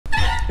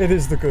It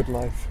is the good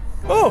life.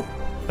 Oh,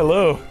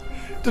 hello.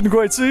 Didn't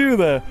quite see you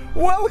there.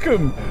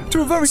 Welcome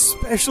to a very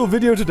special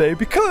video today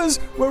because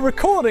we're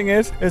recording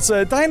it. It's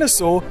a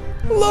Dinosaur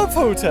Love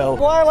Hotel.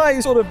 While I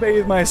sort of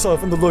bathe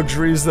myself in the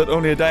luxuries that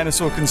only a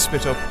dinosaur can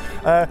spit up,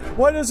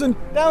 why doesn't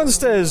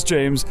downstairs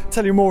James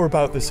tell you more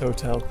about this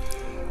hotel?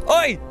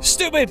 Oi,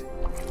 stupid!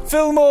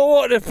 Fill more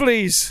water,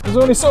 please. There's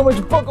only so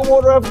much bucket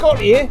water I've got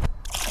here.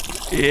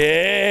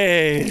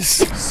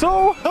 Yes.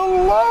 So,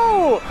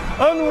 hello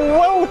and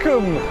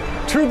welcome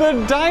to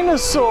the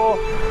Dinosaur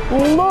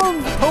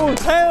Love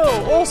Hotel,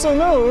 also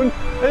known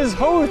as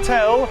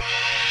Hotel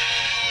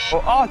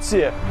or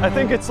Artia. I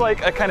think it's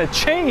like a kind of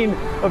chain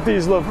of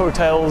these love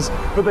hotels,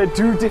 but they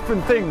do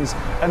different things.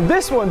 And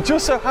this one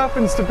just so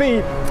happens to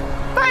be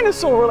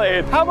dinosaur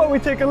related. How about we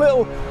take a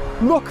little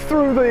look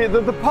through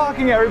the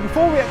parking area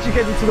before we actually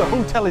get into the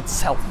hotel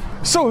itself.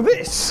 So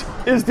this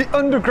is the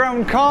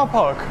underground car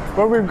park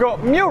where we've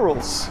got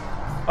murals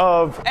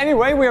of,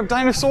 anyway, we have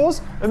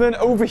dinosaurs, and then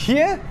over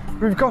here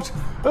we've got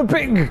a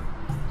big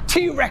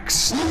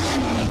T-Rex.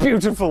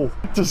 Beautiful.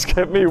 Just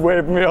kept me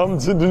waving my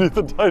arms underneath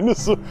the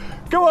dinosaur.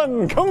 Come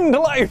on, come to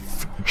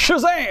life.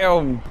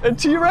 Shazam! A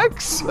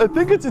T-Rex? I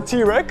think it's a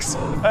T-Rex.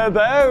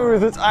 There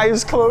with its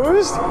eyes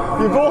closed.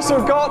 You've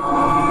also got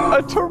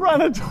a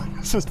Pteranodon.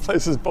 This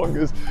place is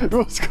bonkers. You've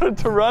also got a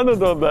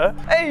Pteranodon there.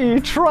 A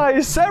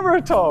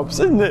Triceratops,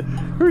 isn't it?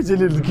 Who's a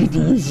little kitty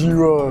as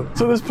you are?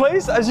 So this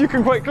place, as you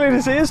can quite clearly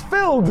see, is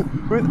filled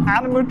with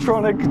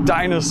animatronic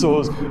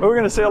dinosaurs. And we're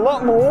going to see a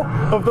lot more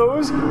of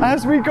those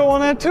as we go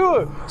on our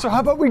tour. So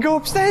how about we go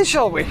upstairs,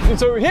 shall we?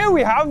 So here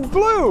we have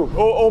Blue,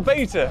 or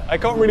Beta. I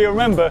can't really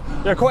remember.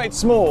 You're quite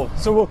small,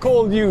 so we'll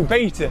call you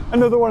Beta.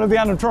 Another one of the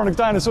animatronic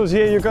dinosaurs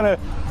here you're gonna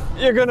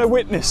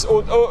witness.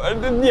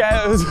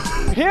 Yeah.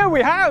 Here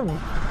we have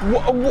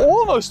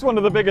almost one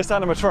of the biggest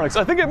animatronics.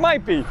 I think it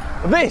might be.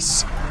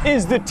 This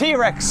is the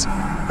T-Rex,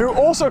 who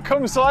also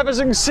comes to life. As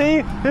you can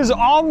see, his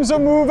arms are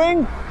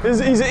moving.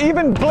 He's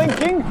even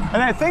blinking,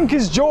 and I think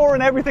his jaw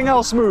and everything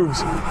else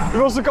moves.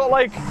 We've also got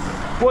like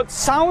what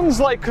sounds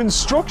like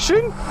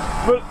construction,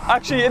 but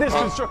actually it is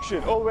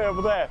construction all the way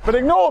over there. But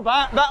ignore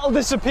that, that'll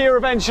disappear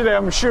eventually,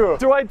 I'm sure.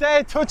 Do I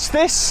dare touch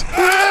this?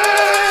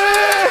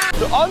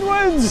 So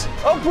onwards,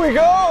 up we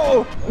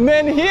go. And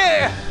then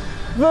here,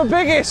 the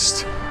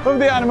biggest of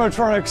the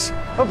animatronics,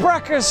 a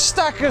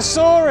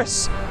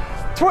Brachiosaurus,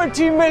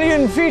 20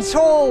 million feet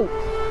tall.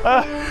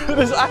 It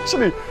is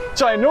actually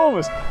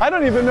ginormous. I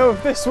don't even know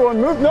if this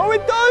one moved. No,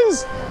 it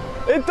does.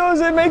 It does,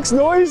 it makes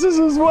noises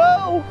as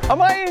well.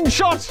 Am I in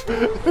shot?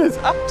 It's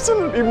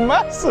absolutely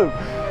massive.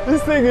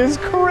 This thing is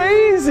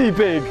crazy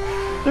big.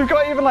 You've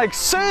got even like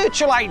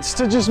searchlights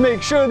to just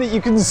make sure that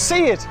you can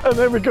see it. And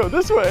then we go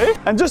this way.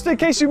 And just in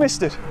case you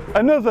missed it,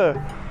 another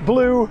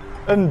Blue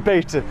and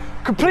Beta.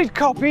 Complete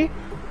copy.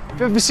 If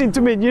you've ever seen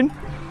Dominion.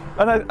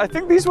 And I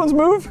think these ones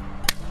move.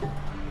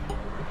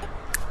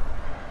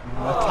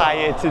 I'm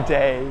tired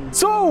today.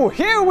 So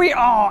here we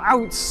are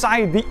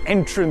outside the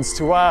entrance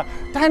to our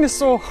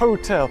Dinosaur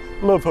Hotel,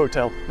 Love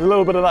Hotel. There's a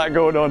little bit of that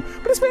going on,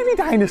 but it's mainly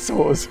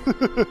dinosaurs.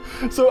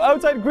 So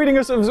outside greeting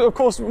us, of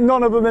course,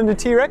 none other than the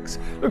T-Rex.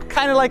 Looks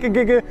kind of like a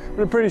Giga,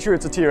 but I'm pretty sure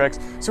it's a T-Rex.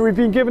 So we've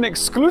been given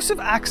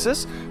exclusive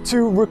access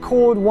to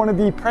record one of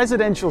the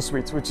presidential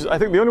suites, which is, I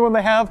think, the only one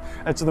they have.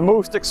 It's the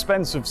most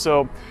expensive,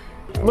 so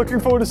looking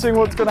forward to seeing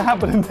what's going to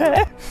happen in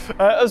there,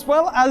 as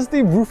well as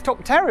the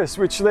rooftop terrace,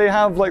 which they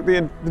have like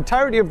the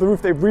entirety of the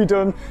roof they've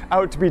redone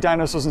out to be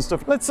dinosaurs and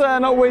stuff. Let's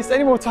not waste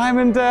any more time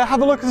and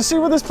have a look to see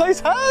what this place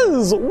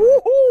has.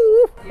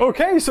 Woohoo!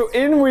 Okay, so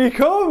in we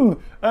come.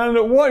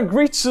 And what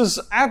greets us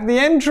at the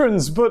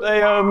entrance but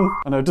a,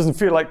 I know it doesn't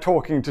feel like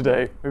talking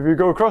today. If you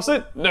go across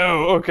it?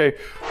 No, okay.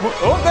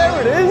 Oh,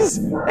 there it is!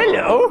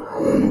 Hello!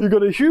 You've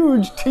got a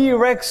huge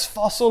T-Rex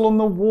fossil on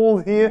the wall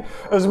here,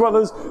 as well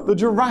as the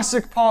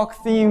Jurassic Park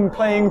theme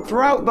playing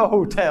throughout the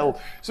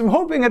hotel. So I'm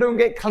hoping I don't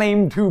get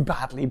claimed too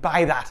badly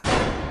by that.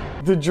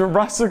 The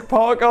Jurassic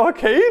Park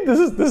arcade? This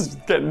is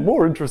getting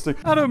more interesting.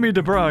 I don't mean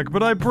to brag,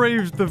 but I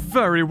braved the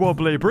very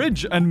wobbly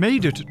bridge and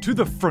made it to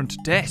the front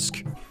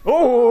desk.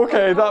 Oh,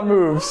 okay, that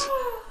moves.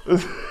 I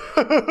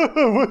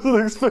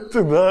wasn't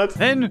expecting that.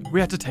 Then we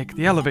had to take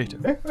the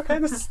elevator. Okay,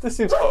 this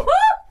seems...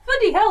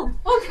 Bloody hell!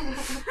 Oh,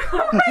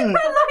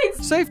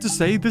 safe to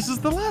say, this is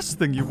the last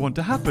thing you want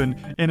to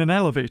happen in an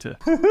elevator.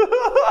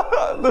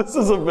 This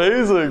is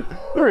amazing.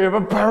 We have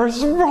a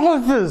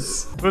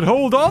Parasaurolophus. But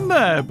hold on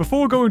there.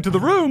 Before going to the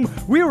room,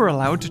 we were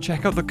allowed to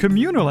check out the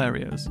communal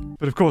areas.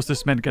 But of course,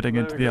 this meant getting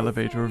into the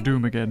elevator of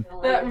doom again.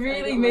 That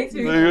really makes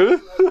me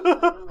too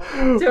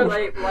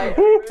late.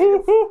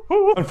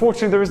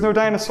 Unfortunately, there is no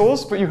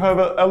dinosaurs, but you have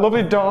a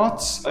lovely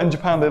darts. In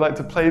Japan, they like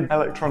to play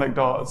electronic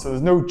darts, so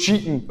there's no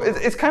cheating.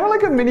 It's kind of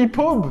like a mini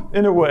pub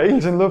in a way.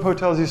 In love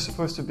hotels,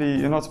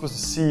 you're not supposed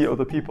to see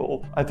other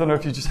people. I don't know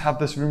if you just have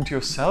this room to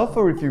yourself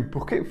or if you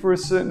book it for a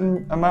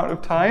certain amount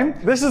of time.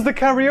 This is the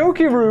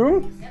karaoke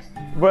room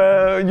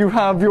where you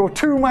have your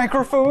 2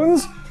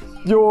 microphones.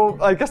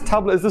 Your, I guess,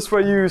 tablet, is this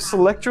where you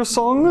select your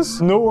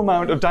songs? No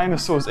amount of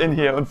dinosaurs in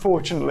here,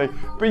 unfortunately,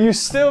 but you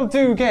still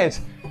do get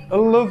a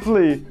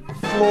lovely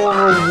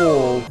floral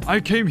wall. I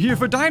came here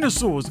for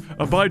dinosaurs,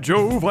 and by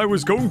Jove, I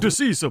was going to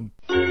see some.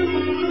 You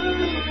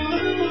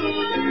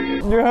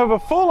have a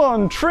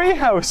full-on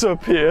treehouse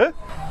up here.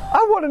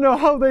 I want to know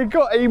how they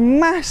got a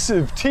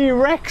massive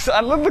T-Rex.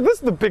 And look, this is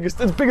the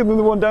biggest. It's bigger than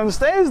the one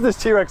downstairs, this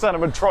T-Rex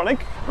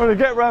animatronic. When I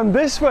get around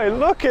this way,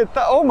 look at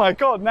that. Oh my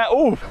God, now,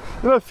 oh, you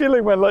know that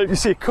feeling when like you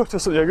see a cut or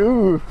something, you're like,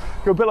 ooh,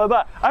 go a bit like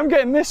that. I'm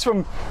getting this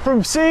from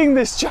seeing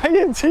this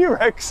giant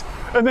T-Rex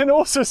and then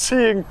also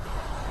seeing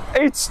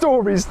 8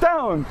 stories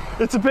down.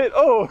 It's a bit,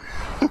 oh.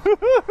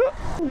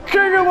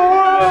 King of the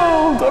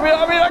world!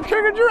 I mean,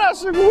 King of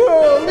Jurassic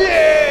World!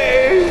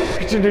 Yay!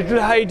 It's a little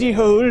hidey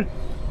hole.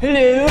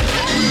 Hello.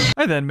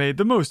 I then made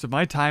the most of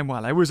my time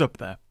while I was up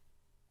there.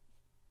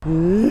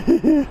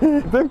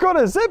 They've got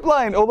a zip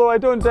line, although I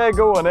don't dare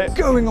go on it.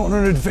 Going on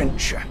an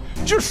adventure,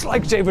 just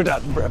like David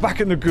Attenborough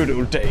back in the good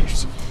old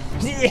days.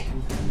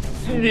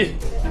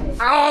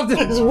 Ah, this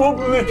is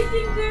wobbly.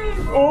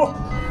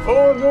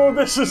 Oh no,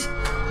 this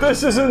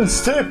isn't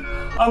stiff.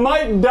 I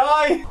might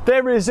die.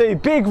 There is a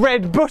big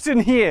red button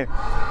here.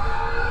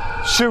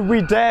 Should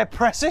we dare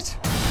press it?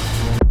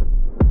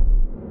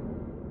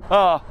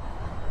 Ah,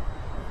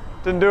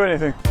 didn't do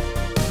anything.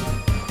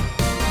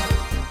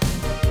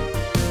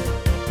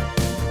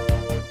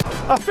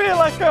 I feel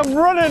like I'm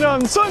running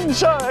on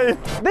sunshine.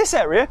 This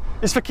area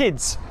is for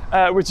kids,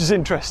 which is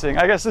interesting.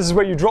 I guess this is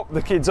where you drop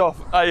the kids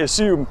off, I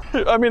assume.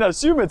 I mean, I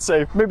assume it's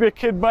safe. Maybe a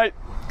kid might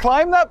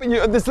climb that, but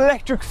there's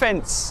electric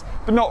fence,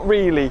 but not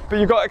really. But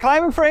you've got a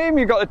climbing frame,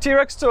 you've got a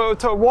T-Rex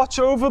to watch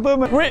over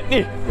them.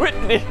 Whitney,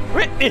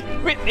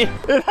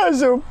 it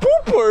has a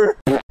pooper.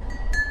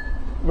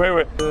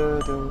 Wait.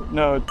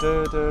 No.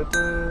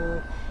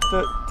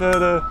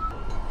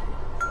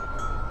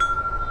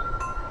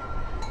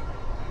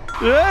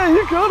 Yeah,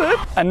 you got it.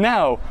 And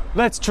now,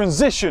 let's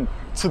transition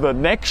to the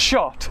next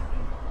shot.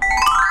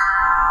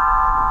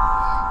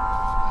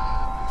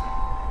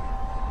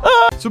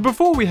 So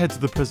before we head to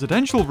the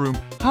presidential room,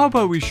 how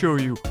about we show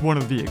you one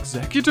of the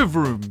executive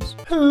rooms?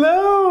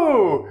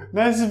 Hello!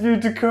 Nice of you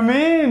to come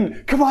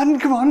in. Come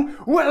on.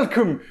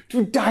 Welcome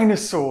to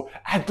Dinosaur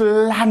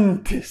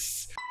Atlantis.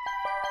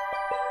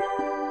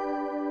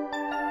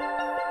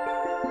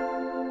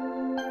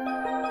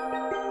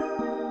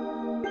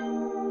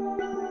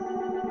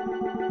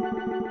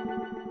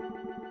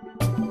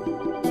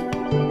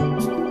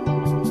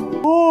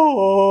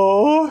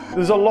 Oh,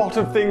 there's a lot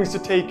of things to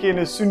take in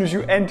as soon as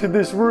you enter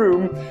this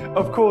room.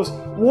 Of course,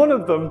 one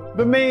of them,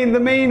 the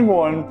main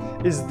one,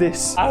 is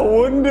this. I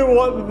wonder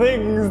what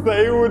things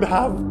they would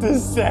have to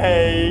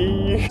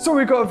say. So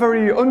we've got a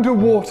very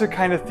underwater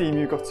kind of theme.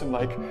 You've got some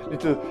like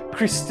little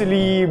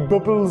crystally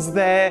bubbles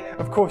there.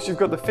 Of course, you've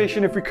got the fish.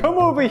 And if we come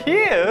over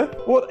here,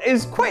 what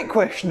is quite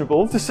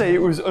questionable to say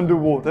it was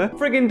underwater,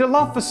 friggin'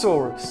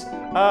 Dilophosaurus.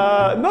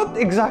 Not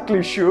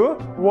exactly sure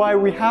why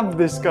we have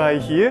this guy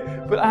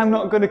here, but I'm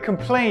not going to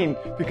complain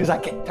because I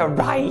get to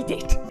ride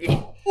it.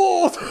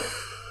 Oh.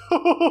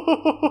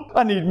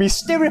 I need me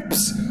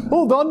stirrups.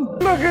 Hold on.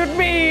 Look at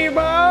me,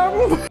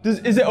 Mom.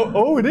 Is it?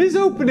 Oh, it is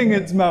opening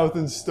its mouth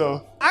and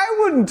stuff. I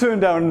wouldn't turn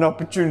down an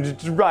opportunity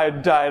to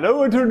ride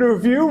Dino. I don't know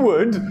if you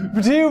would,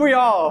 but here we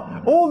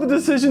are. All the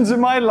decisions in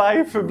my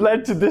life have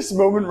led to this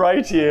moment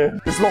right here.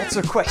 There's lots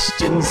of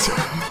questions.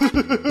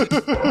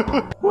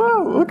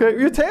 Wow, okay.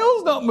 Your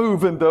tail's not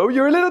moving, though.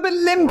 You're a little bit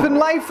limp and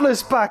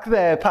lifeless back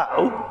there,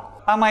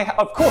 pal. Am I?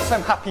 Of course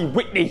I'm happy,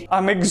 Whitney.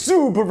 I'm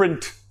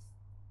exuberant.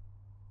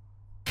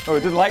 Oh, I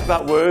didn't like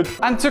that word.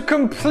 And to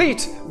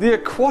complete the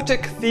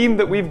aquatic theme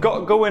that we've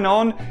got going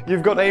on,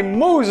 you've got a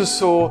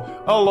mosasaur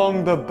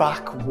along the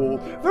back wall.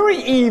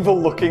 Very evil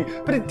looking,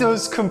 but it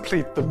does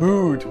complete the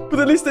mood. But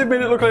at least they've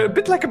made it look like a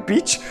bit like a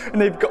beach, and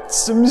they've got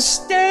some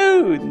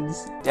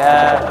stones.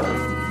 Yeah.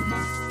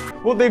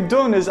 What they've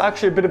done is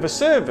actually a bit of a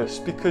service,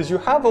 because you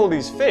have all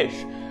these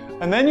fish,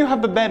 and then you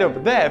have the bed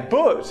over there,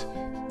 but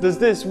there's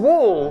this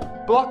wall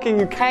blocking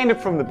you kind of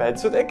from the bed,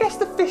 so I guess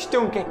the fish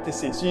don't get to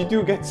see, so you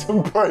do get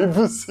some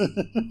privacy.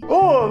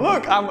 Oh,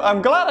 look,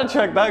 I'm glad I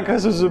checked that,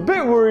 because I was a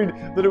bit worried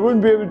that it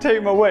wouldn't be able to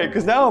take my weight,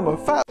 because now I'm a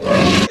fat...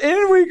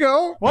 In we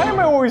go. Why am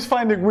I always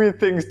finding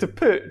weird things to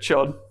perch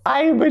on?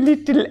 I'm a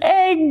little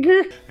egg.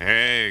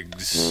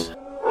 Eggs.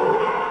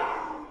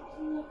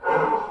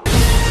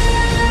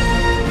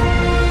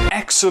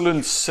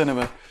 Excellent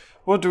cinema.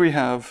 What do we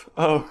have?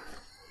 Oh.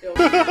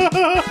 Well,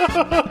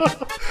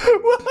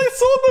 I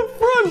saw the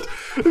front.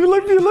 If you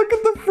look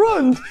at the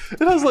front,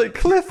 it has like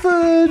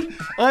Clifford.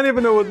 I don't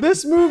even know what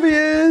this movie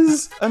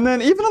is. And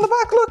then even on the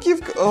back, look,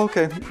 you've got,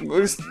 okay,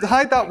 we'll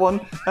hide that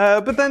one.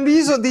 But then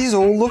these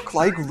all look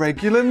like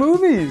regular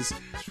movies.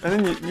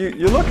 And then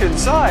you look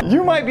inside.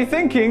 You might be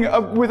thinking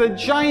with a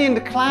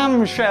giant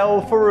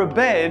clamshell for a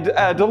bed,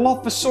 a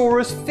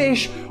Dilophosaurus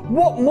fish,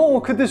 what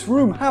more could this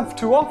room have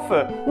to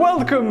offer?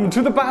 Welcome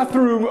to the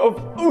bathroom of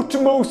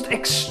utmost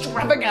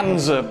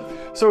extravaganza.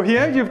 So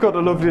here you've got a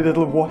lovely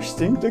little wash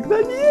sink. Look at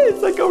that, yeah,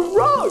 it's like a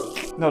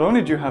rock. Not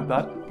only do you have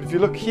that, but if you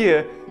look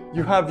here,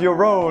 you have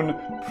your own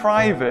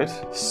private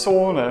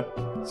sauna.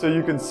 so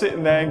you can sit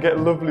in there and get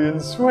lovely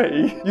and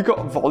sweaty. You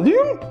got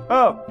volume?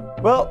 Oh,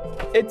 well,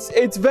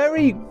 it's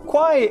very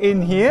quiet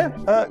in here.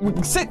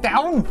 Sit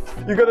down.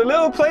 You got a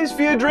little place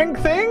for your drink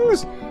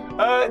things.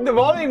 The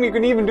volume, you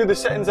can even do the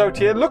settings out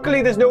here.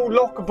 Luckily, there's no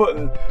lock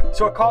button,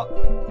 so I can't...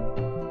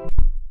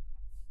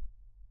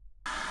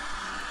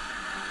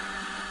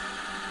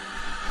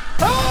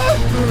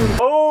 Ah!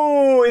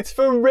 Oh, it's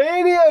for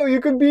radio. You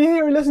can be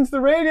here and listen to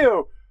the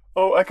radio.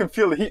 Oh, I can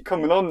feel the heat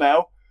coming on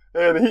now.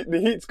 The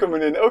heat's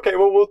coming in. Okay,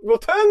 well, we'll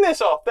turn this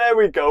off. There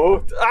we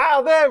go.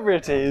 Ah, there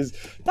it is.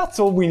 That's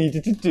all we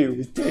needed to do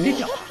is turn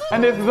it off.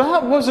 And if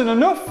that wasn't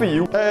enough for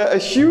you, a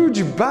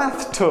huge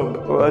bathtub,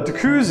 or a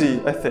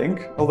jacuzzi, I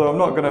think. Although I'm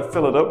not going to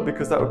fill it up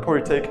because that would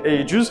probably take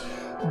ages.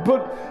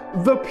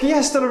 But the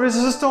pièce de la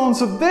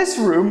résistance of this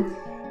room,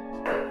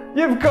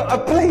 you've got a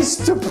place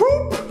to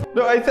poop.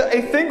 No, I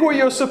think what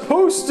you're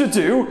supposed to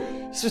do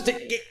is just to...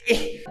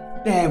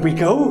 There we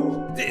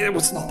go.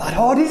 It's not that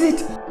hard, is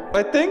it?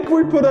 I think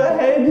we put a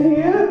head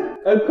here.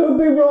 I could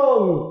be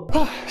wrong.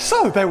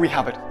 So there we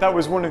have it. That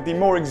was one of the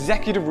more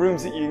executive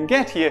rooms that you can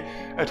get here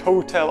at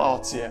Hotel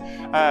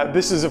Artia.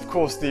 This is of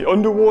course the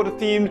underwater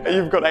theme.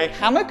 You've got a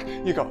hammock,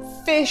 you've got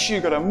fish,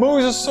 you've got a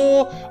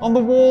mosasaur on the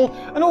wall,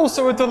 and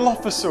also a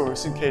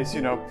Dilophosaurus in case,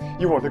 you know,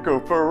 you want to go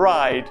for a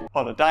ride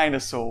on a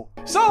dinosaur.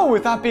 So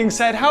with that being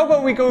said, how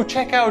about we go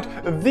check out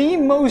the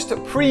most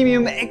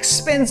premium,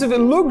 expensive,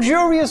 and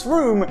luxurious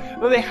room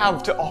that they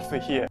have to offer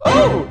here.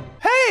 Oh!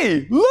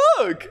 Hey,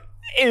 look!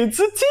 It's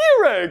a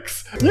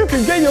T-Rex! You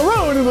can get your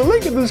own in the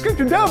link in the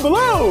description down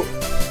below!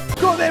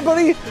 Go on then,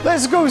 buddy!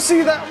 Let's go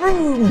see that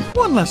room!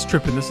 One last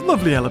trip in this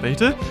lovely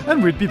elevator,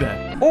 and we'd be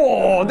there.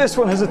 Oh, this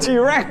one has a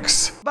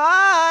T-Rex!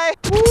 Bye!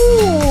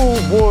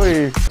 Ooh,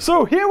 boy!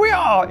 So here we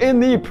are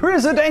in the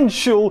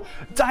presidential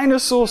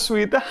dinosaur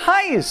suite, the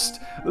highest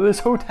that this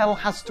hotel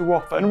has to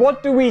offer. And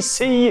what do we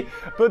see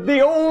but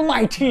the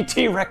almighty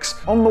T-Rex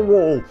on the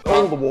wall?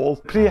 On the wall.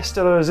 Pièce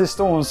de la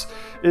résistance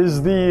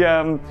is the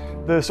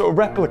sort of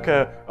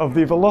replica of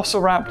the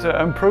Velociraptor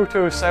and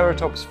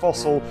Protoceratops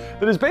fossil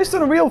that is based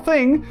on a real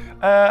thing,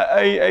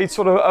 a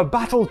sort of a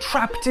battle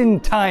trapped in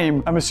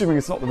time. I'm assuming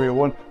it's not the real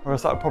one, or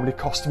else that would probably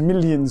cost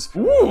millions.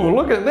 Ooh,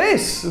 look at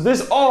this!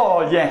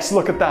 Oh yes,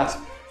 look at that.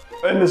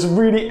 In this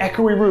really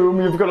echoey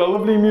room, you've got a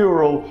lovely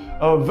mural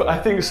of, I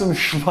think, some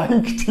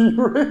Schweig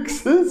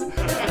T-Rexes.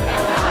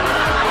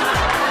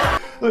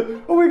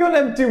 Oh, we got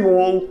an empty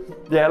wall.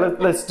 Yeah,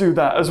 let's do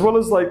that. As well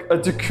as like a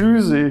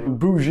jacuzzi.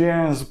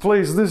 Bougie-ass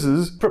place this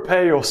is.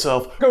 Prepare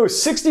yourself. Go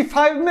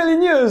 65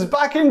 million years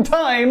back in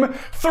time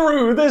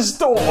through this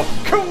door.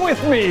 Come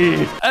with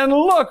me. And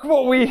look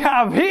what we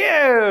have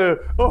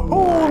here. A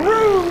whole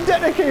room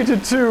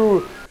dedicated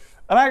to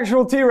an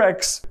actual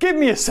T-Rex. Give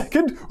me a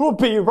second. We'll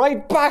be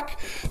right back.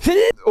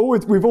 Oh,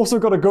 we've also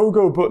got a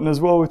go-go button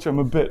as well, which I'm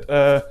a bit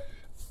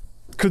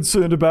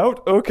concerned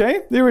about.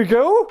 Okay, here we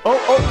go.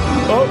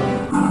 Oh.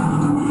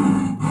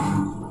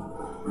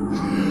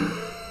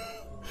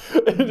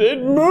 It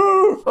didn't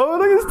move. Oh,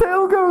 look, his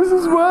tail goes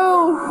as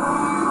well.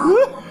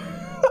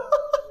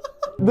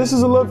 This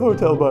is a love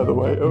hotel, by the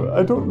way.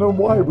 I don't know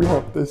why we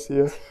have this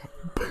here,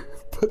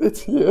 but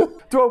it's here.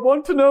 Do I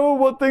want to know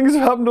what things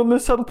have happened on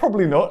this set?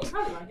 Probably not.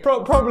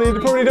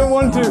 Probably don't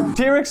want to.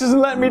 T-Rex isn't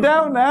letting me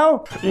down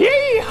now.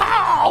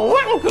 Yeehaw!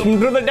 Welcome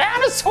to the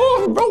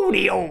Dinosaur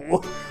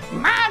Rodeo.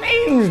 My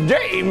name's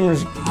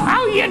James.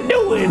 How you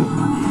doing?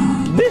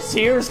 This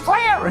here's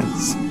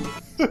Clarence.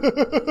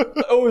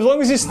 Oh, as long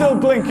as he's still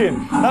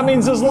blinking, that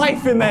means there's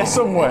life in there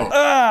somewhere.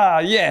 Ah,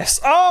 yes.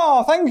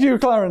 Oh, thank you,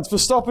 Clarence, for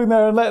stopping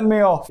there and letting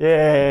me off.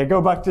 Yeah,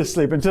 go back to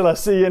sleep until I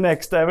see you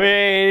next time.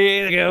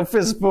 Hey, go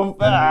fist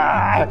bump.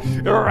 Ah,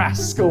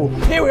 rascal.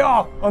 Here we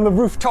are on the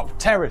rooftop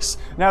terrace.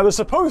 Now, there's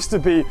supposed to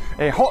be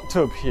a hot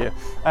tub here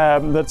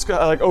that's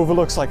got, like,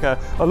 overlooks like a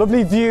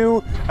lovely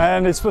view,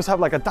 and it's supposed to have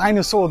like a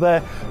dinosaur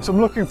there. So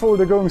I'm looking forward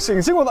to going and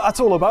seeing what that's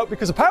all about,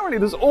 because apparently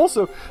there's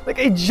also like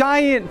a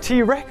giant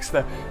T-Rex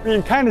there. You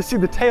can kind of see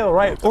the tail,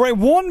 right? All right,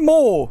 one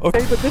more.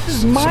 Okay, but this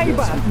is my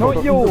bath,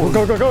 not yours.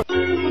 Go.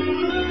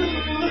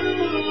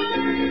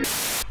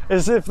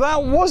 As if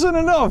that wasn't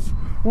enough,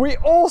 we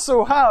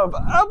also have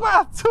a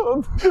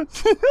bathtub.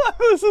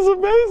 This is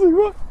amazing.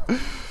 What?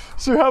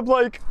 So you have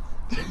like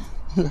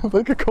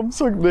a cum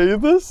suck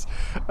this,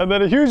 and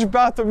then a huge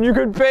bathtub. You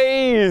could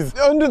bathe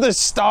under the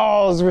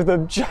stars with a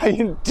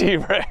giant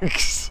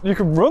T-Rex. You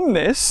could run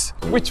this.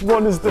 Which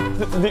one is the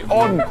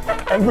on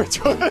and which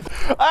one?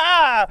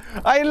 Ah,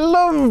 I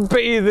love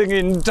bathing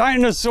in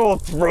dinosaur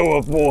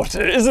throw-up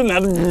water. Isn't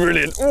that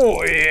brilliant?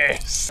 Oh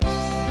yes.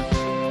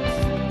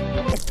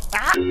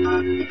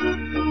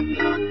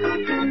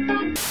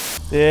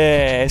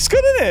 Yeah, it's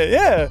good, isn't it?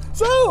 Yeah.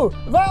 So,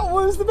 that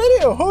was the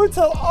video.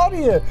 Hotel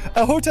Artia.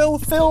 A hotel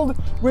filled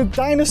with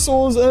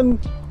dinosaurs and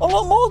a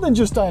lot more than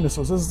just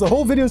dinosaurs, as the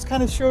whole video's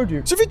kind of showed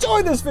you. So if you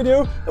enjoyed this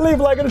video,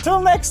 leave a like, and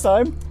until next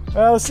time,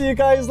 I'll see you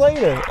guys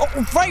later.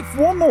 Oh, right,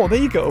 one more. There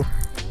you go.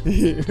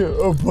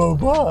 Oh,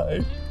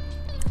 bye-bye.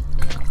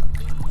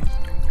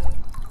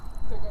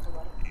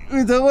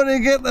 We don't want to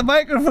get the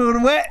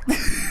microphone wet.